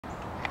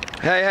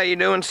Hey, how you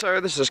doing, sir?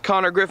 This is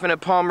Connor Griffin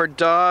at Palmer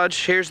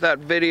Dodge. Here's that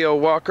video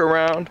walk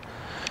around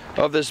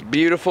of this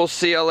beautiful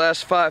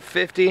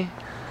CLS550.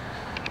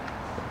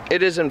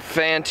 It is in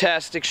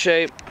fantastic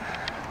shape.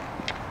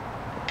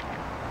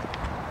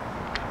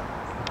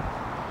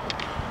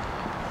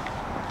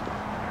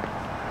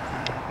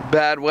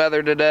 Bad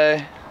weather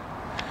today,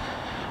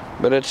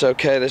 but it's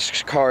okay.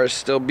 This car is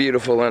still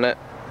beautiful in it,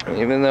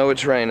 even though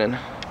it's raining.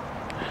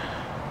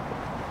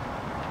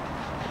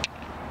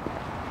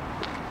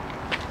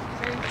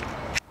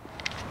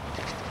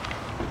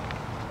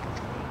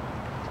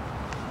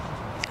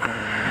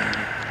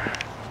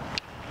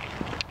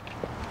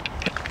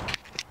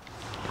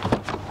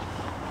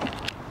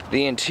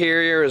 The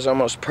interior is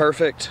almost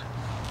perfect.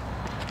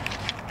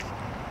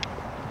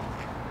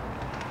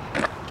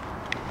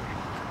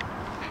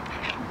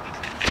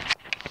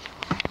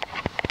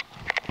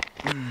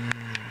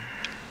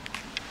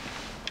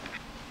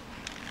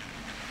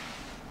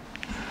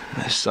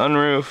 The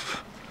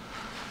sunroof.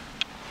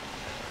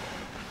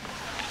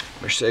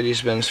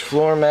 Mercedes-Benz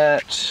floor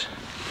mats.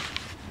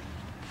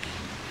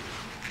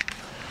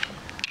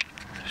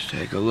 Let's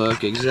take a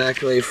look.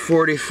 Exactly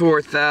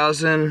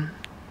 44,000.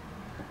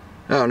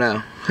 Oh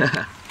no.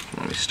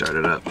 Let me start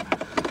it up.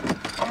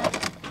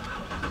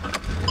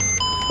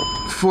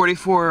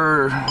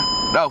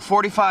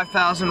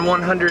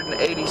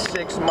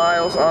 45,186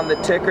 miles on the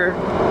ticker. I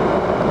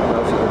don't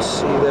know if you can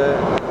see that.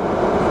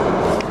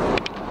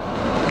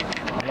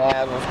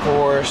 Nav, of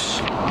course.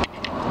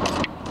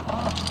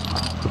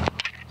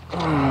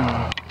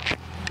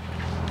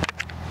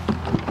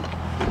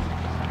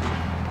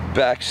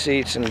 Back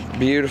seats in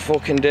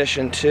beautiful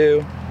condition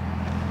too.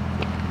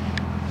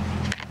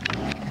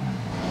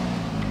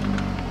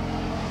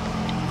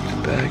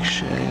 Back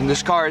shade.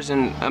 This car is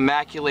in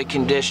immaculate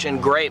condition,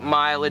 great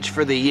mileage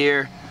for the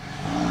year.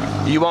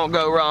 You won't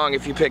go wrong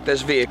if you pick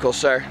this vehicle,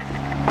 sir.